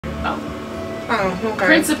Oh,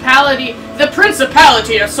 okay. The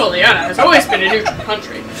Principality of Soliana has always been a neutral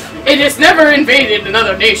country. It has never invaded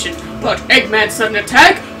another nation, but Eggman's sudden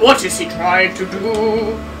attack, what is he trying to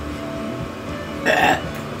do?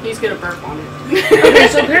 He's gonna burp on it. Okay,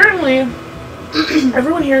 so apparently,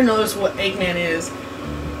 everyone here knows what Eggman is.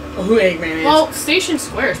 Or who Eggman is. Well, Station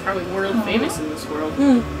Square is probably world famous in this world.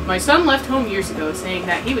 My son left home years ago saying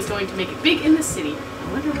that he was going to make it big in the city. I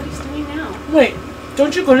wonder what he's doing now. Wait,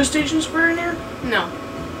 don't you go to Station Square in here? No.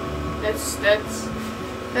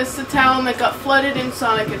 That's the town that got flooded in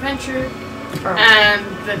Sonic Adventure. Oh. And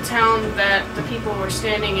the town that the people were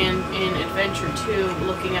standing in Adventure 2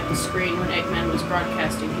 looking at the screen when Eggman was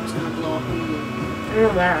broadcasting he was going to blow up the moon. I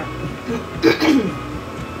know that.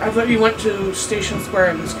 I thought you went to Station Square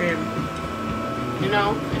in this game. You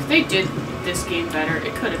know, if they did this game better,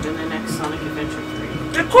 it could have been the next Sonic Adventure 3.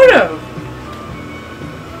 It could have!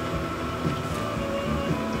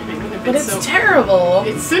 But it's terrible.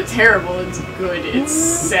 It's so terrible, it's good, it's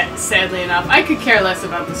sadly enough. I could care less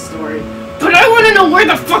about the story. But I want to know where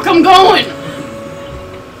the fuck I'm going!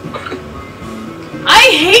 I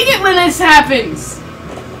hate it when this happens!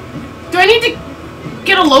 Do I need to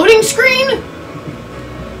get a loading screen?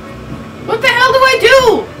 What the hell do I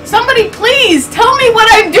do? Somebody please tell me what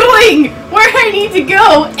I'm doing! Where I need to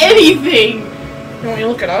go! Anything! You want me to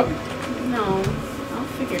look it up? No, I'll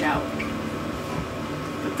figure it out.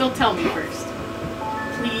 But they'll tell me first.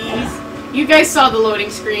 Please. You guys saw the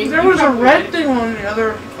loading screen. There was a red thing on the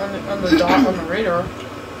other, on the dot on the radar. A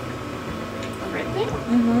red thing?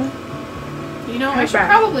 Mm-hmm. You know, I should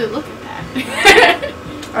probably look at that.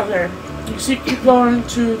 Okay. You see, keep going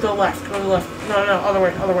to the left. Go to the left. No, other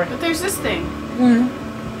way, other way. But there's this thing. Mm-hmm.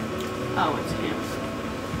 Oh, it's him.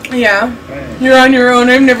 Yeah. You're on your own.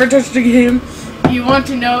 I've never touched a game. You want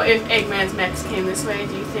to know if Eggman's mechs came this way?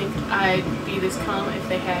 Do you think I'd be this calm if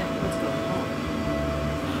they had? What's going on?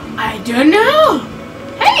 I don't know!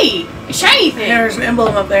 Hey! A shiny thing! There's an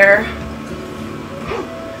emblem up there.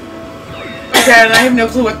 Okay, and I have no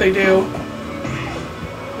clue what they do.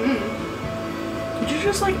 Did you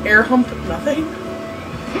just, like, air hump nothing?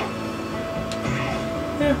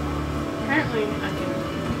 Yeah. Apparently, I can...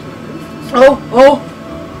 Oh!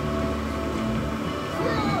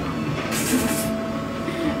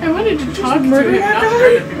 I wanted to talk to murder him, that not guy?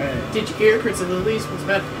 murder him. Did you hear? Princess Elise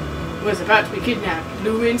was about to be kidnapped.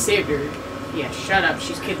 Luin saved her. Yeah, shut up.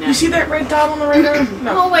 She's kidnapped. You see that red dot on the radar?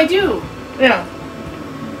 No. Oh, I do. Yeah.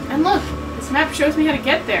 And look, this map shows me how to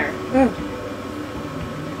get there.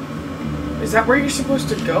 Is that where you're supposed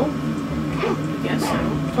to go? I guess so.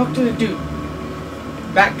 Talk to the dude.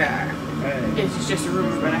 That guy. It's just a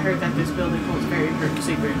rumor, but I heard that this building holds very important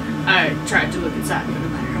secret. I tried to look inside, but no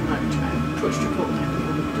matter how much I pushed or pulled, I couldn't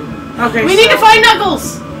open the door. Okay, we need to find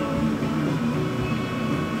Knuckles!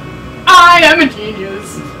 I am a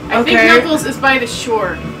genius! I think Knuckles is by the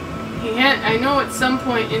shore. I know at some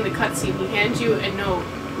point in the cutscene he hands you a note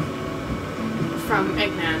from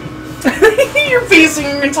Eggman. You're basing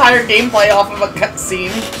your entire gameplay off of a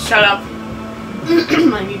cutscene. Shut up.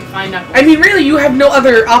 I need to find Knuckles. I mean, really, you have no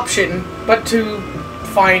other option but to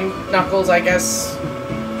find Knuckles, I guess.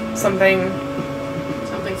 Something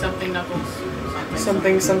Knuckles.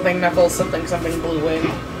 Something Knuckles, something Blue Wind.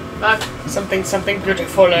 Fuck. Something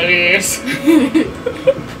beautiful Elise. Beautiful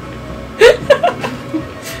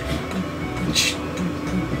Elise.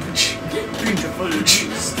 Beautiful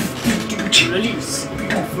Elise. Beautiful Elise.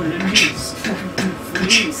 Beautiful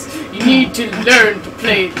Elise. You need to learn to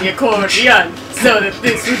play the accordion so that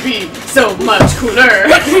this would be so much cooler.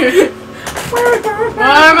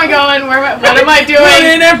 Where am I going? What am I doing?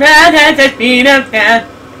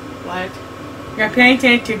 What? You're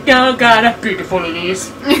painted to go, got a beautiful Elise.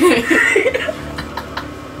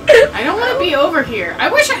 I don't want to be over here. I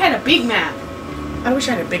wish I had a big map. I wish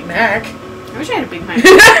I had a Big Mac. I wish I had a big map.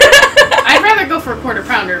 I'd rather go for a quarter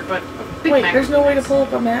pounder, but a big Wait, Mac. there's no way to pull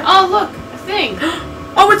up a map? Oh, look, a thing.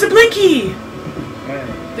 Oh, it's a Blinky!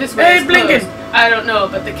 This way is Blinkin'! closed. I don't know,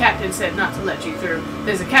 but the captain said not to let you through.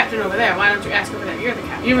 There's a captain over there. Why don't you ask over there? You're the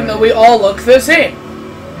captain. Even though we all look the same.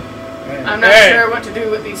 I'm not sure what to do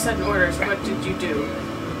with these sudden orders. What did you do?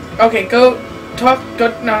 Okay, go no,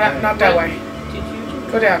 not that way. Did you do?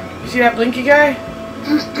 Go down. You see that Blinky guy?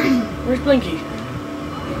 Where's Blinky?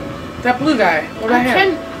 That blue guy. What do I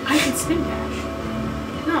have? I can spin dash.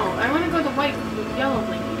 No, I want to go the white, the yellow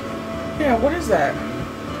Blinky. Yeah, what is that?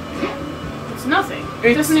 It's nothing.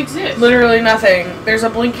 It doesn't exist. Literally nothing. There's a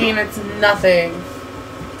Blinky and it's nothing.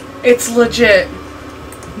 It's legit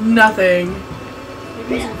nothing.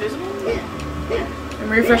 Maybe it's invisible? I'm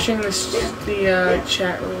refreshing the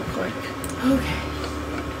chat real quick. Okay.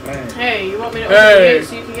 Hey, you want me to open the gate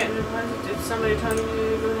so you can get into the closet? Did somebody tell you to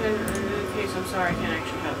go ahead? In case I'm sorry, I can't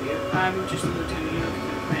actually help you. I'm just a lieutenant, you don't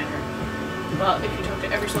become a commander. Well, if you talk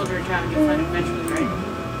to every soldier in town, you'll find him eventually, right?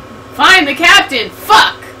 Find the captain!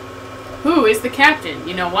 Fuck! Who is the captain?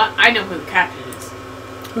 You know what? I know who the captain is.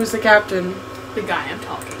 Who's the captain? The guy I'm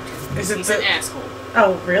talking to. He's an asshole.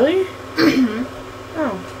 Oh, really?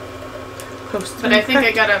 Oh. Postman but I think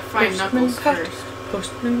I gotta find Postman Knuckles Pat. first.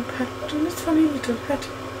 Postman Pat and his funny little hat.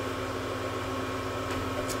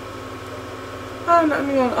 Oh, no,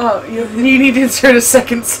 oh, you need to insert a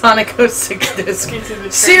second Sonic 06 disc.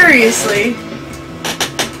 Seriously?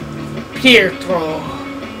 Pietro.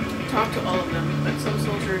 Talk to all of them, but some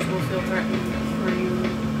soldiers will feel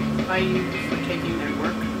threatened by you for taking their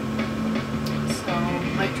work. So,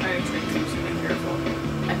 might try to trick them, so be careful.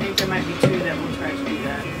 I think there might be 2 that will try to do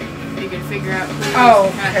that. If you can figure out who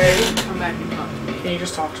okay. Come back and talk to me. Can you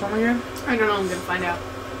just talk to him again? I don't know, I'm gonna find out.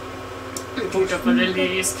 Beautiful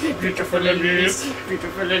Elise, beautiful Elise,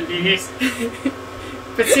 beautiful Elise.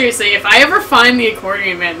 But seriously, if I ever find the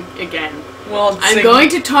accordion man again, well, I'm going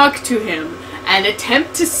to talk to him and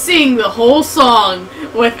attempt to sing the whole song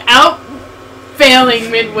without failing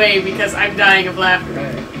midway because I'm dying of laughter.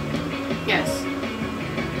 Hey. Yes.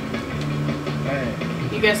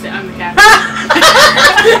 Hey. You guessed it, I'm the captain.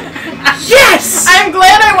 Yes! I'm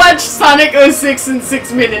glad I watched Sonic 06 in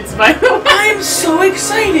 6 minutes, by the way. I'm so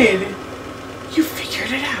excited! You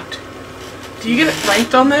figured it out. Do you get it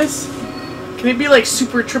ranked on this? Can it be like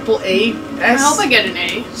super triple A? I hope I get an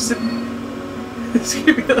A. It's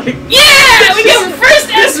gonna be like... Yeah! We get first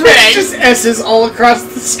S rank! It's just S's all across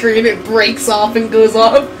the screen. It breaks off and goes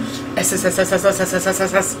off. S, S, S, S, S, S, S, S,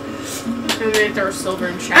 S, S. And then throw Silver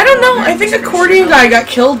and Shadow. I don't know. I think Accordion Guy got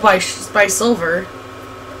killed by Silver.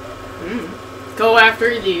 Go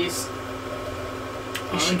after these.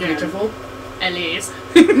 Is she beautiful? Elise.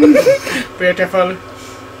 Beautiful.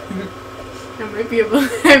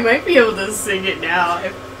 I might be able to sing it now.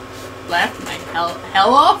 I've laughed my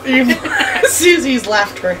hell off. Susie's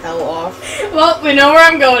laughed her hell off. Well, we know where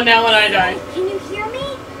I'm going now when I die. Can you hear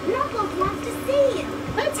me? Knuckles wants to see you.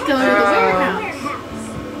 Let's go to the warehouse.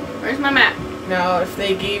 Where's my map? Now, if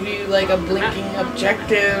they gave you like a blinking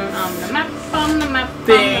objective On the map, on the map,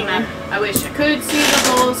 thing. on the map. I wish I could see the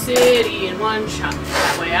whole city in one shot.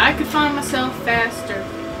 That way I could find myself faster.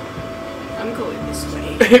 I'm going this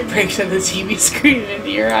way. It breaks in the TV screen into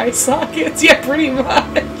your eye sockets. Yeah, pretty much.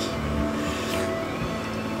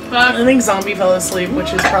 But I think Zombie fell asleep,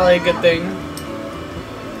 which is probably a good thing.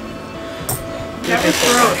 that was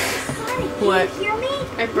gross. Sonic, What? can you hear me?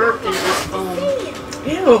 I burped into this phone.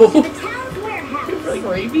 See you. Ew. The town's warehouse. Like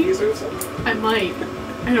rabies or something. I might.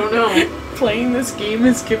 I don't know. Playing this game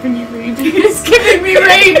is giving you rabies. It's giving me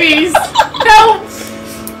rabies. Help!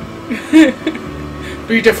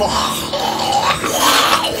 Beautiful.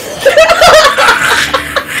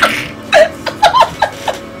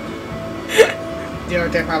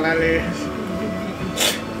 Beautiful, Alice.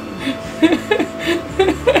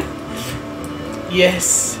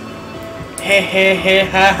 Yes. Hey, hey, hey,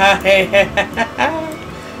 ha, ha, hey, hey, ha, ha, ha.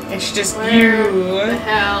 It's just Where you. the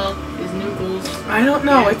hell is Noodles? I don't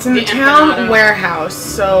know. Yeah, It's in the the town empanada. warehouse.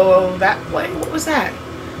 So that way, what was that?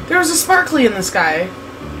 There was a sparkly in the sky.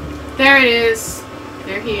 There it is.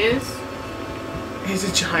 There he is. He's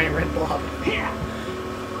a giant red blob.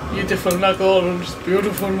 Beautiful Knuckles.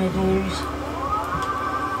 Beautiful Knuckles.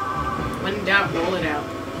 When in doubt, roll it out.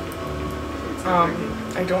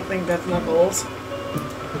 I don't think that's Knuckles.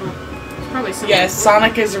 It's probably something. Yes,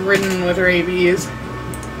 Sonic is ridden with rabies. I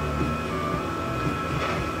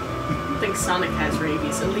don't think Sonic has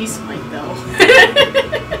rabies. Elise might, though.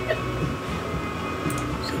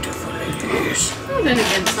 Beautiful ladies. Well, then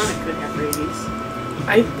again, Sonic could have rabies.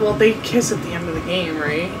 Well, they kiss at the end of the game,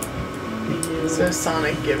 right? So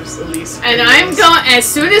Sonic gives Elise. And rabies. I'm going. As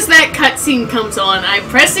soon as that cutscene comes on, I'm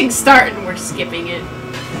pressing start and we're skipping it.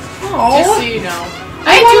 Just so you know.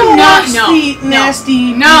 I do not know. The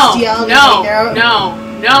nasty No, bestiality no, makeout.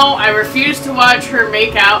 no. I refuse to watch her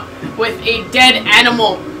make out with a dead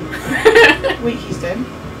animal. Wait, he's dead?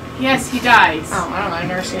 Yes, he dies. Oh, I don't know. I've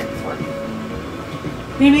never seen it before.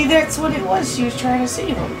 Maybe that's what it was. She was trying to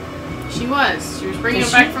save him. She was. She was bringing Did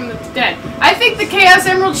him back she? from the dead. I think the Chaos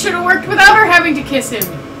Emerald should have worked without her having to kiss him.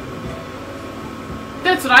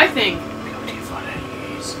 That's what I think. Beautiful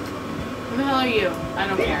ladies. Who the hell are you? I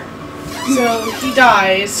don't care. So he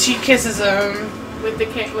dies. She kisses him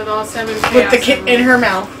With all 7 Chaos with the kit in Emeralds. her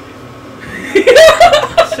mouth.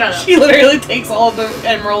 Shut up. She literally takes all the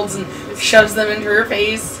emeralds and shoves them into her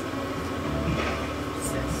face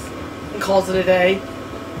and calls it a day.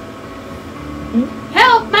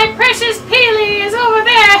 Help! My precious Pele is over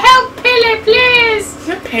there! Help Pele, please! Is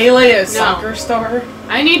it Pele a soccer star?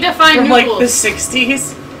 I need to find From Noodles. like the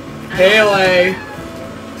 60s? Pele.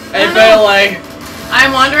 Hey, Pele.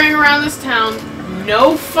 I'm wandering around this town.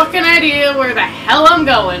 No fucking idea where the hell I'm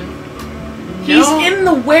going. He's in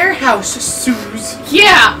the warehouse, Suze.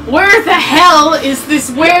 Yeah, where the hell is this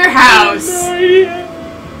warehouse? No idea.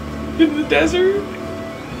 In the desert?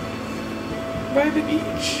 By the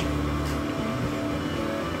beach?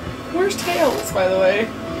 Where's Tails, by the way?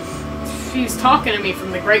 She's talking to me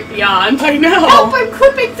from the great beyond. I know. Help, I'm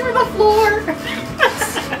clipping through the floor.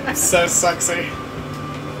 So sexy.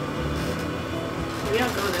 Maybe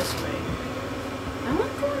I'll go this way. I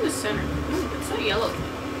want to go in the center. Ooh, it's a yellow thing.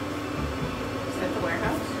 Is that the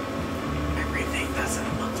warehouse? Everything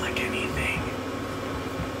doesn't look like anything.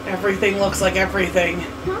 Everything looks like everything.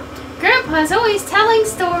 Grandpa's always telling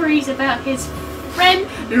stories about his friend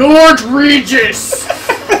Lord Regis.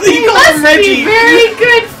 You call him Must be Reggie. very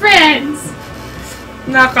good friends.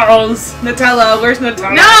 Knuckles. Nutella. Where's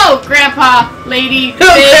Nutella? No, Grandpa, lady,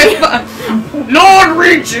 thing. Lord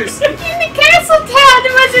Regis. In the castle town,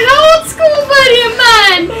 there was an old school buddy of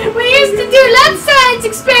mine. We used to do lab science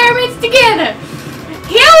experiments together.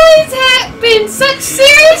 He always had been such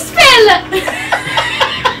serious fella.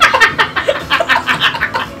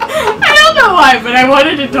 I don't know why, but I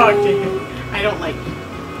wanted to talk to him. I don't like him.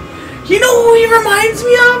 You know who he reminds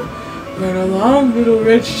me of? Run along, little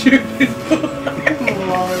red shoe.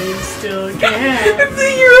 Oh, still can. That's who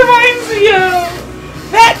he reminds me of.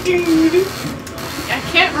 That dude. I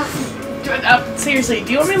can't Seriously,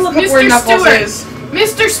 do you want me to look up where Knuckles is?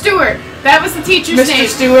 Mr. Stewart. That was the teacher's name. Mr.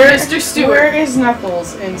 Stewart? Mr. Stewart. Where is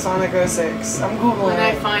Knuckles in Sonic 06? I'm Googling When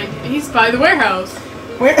I it. find he's by the warehouse.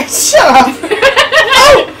 Where? Shut up!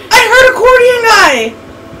 Oh! I heard accordion guy!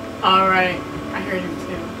 Alright. I heard him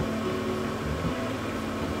too.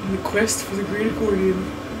 The quest for the great accordion.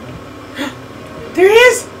 There he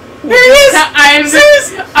is! There he is!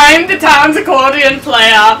 I'm the town's accordion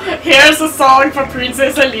player. Here's a song for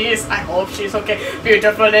Princess Elise. I hope she's okay.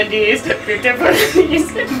 Beautiful Elise, beautiful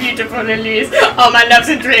Elise, beautiful Elise. All my loves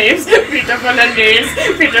and dreams. Beautiful Elise,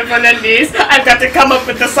 beautiful Elise. I've got to come up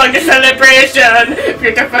with the song of celebration.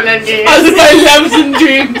 Beautiful Elise. All my loves and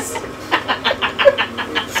dreams.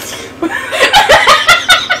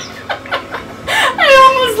 I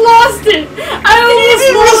almost lost it. I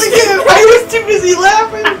was too busy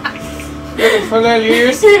laughing. Beautiful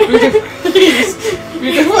Elise, beautiful Elise,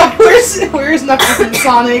 beautiful. Where's Knuckles and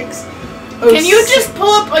Sonic's? Can you just pull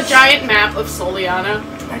up a giant map of Soliana?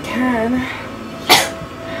 I can.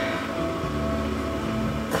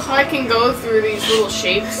 So I can go through these little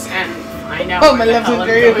shapes and find out Oh, where my the loves hell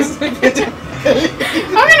and I'm dreams. going.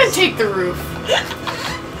 I'm gonna take the roof.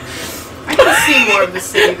 I can see more of the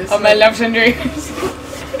city this Oh, my way. loves and dreams.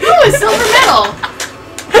 Ooh, a silver medal!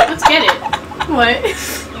 Let's get it. What?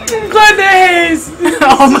 Goodness!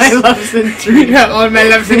 All my loves and dreams. All my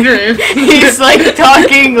loves and dreams. He's like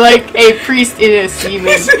talking like a priest in a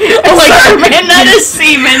seaman. Oh my god, not a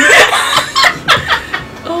seaman!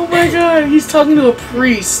 Oh my god, he's talking to a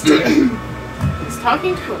priest. He's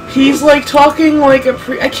talking to a priest. He's like talking like a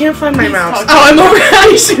priest. I can't find my mouse. talking- Oh, I'm over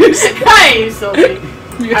Isis. Hi, Sylvie.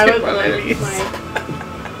 I would my like ladies. my...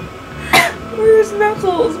 Where's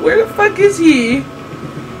Knuckles? Where the fuck is he?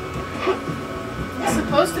 It's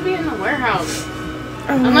supposed to be in the warehouse. Oh,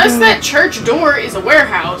 Unless that church door is a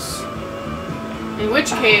warehouse. In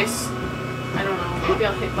which case, I don't know. Maybe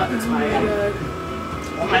I'll hit buttons by it.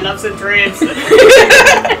 All my loves and dreams. I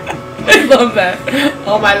love that.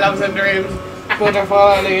 All my loves and dreams. Beautiful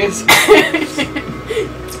Elise.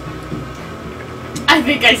 I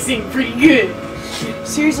think I sing pretty good.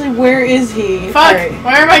 Seriously, where is he? Fuck! Alright.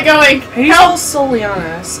 Where am I going? How do you spell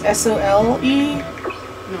Soliana? S-O-L-E?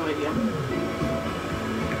 No idea.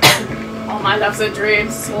 All my loves and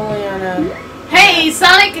dreams. Soliana. Hey,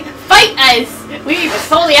 Sonic, fight us! We the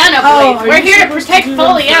Foliana Oh, Blades. are We're you here to supposed to protect do them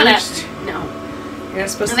Foliana. first? No. You're not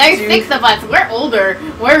supposed And to there's do... 6 of us. We're older.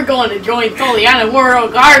 We're going to join Foliana Royal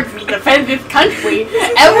Guards to defend this country.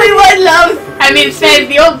 Everyone loves... says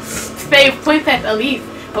the old save Princess Elise.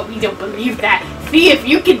 But we don't believe that. See if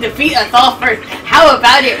you can defeat us all first. How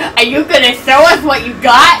about it? Are you gonna show us what you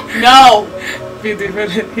got? No. Beautiful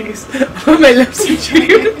Elise. All my loves and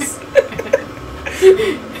dreams.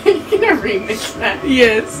 You're gonna remix that.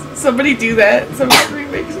 Yes. Somebody do that. Somebody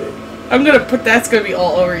remix it. I'm gonna put that's gonna be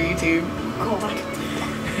all over YouTube. God.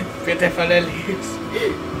 Beautiful Elise.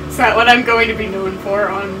 Is that what I'm going to be known for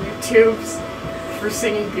on YouTube? For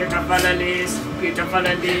singing Beautiful Elise, Beautiful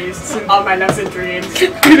Elise, all my loves and dreams,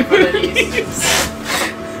 Beautiful Elise.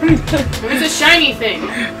 It was a shiny thing.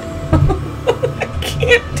 I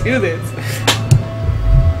can't do this.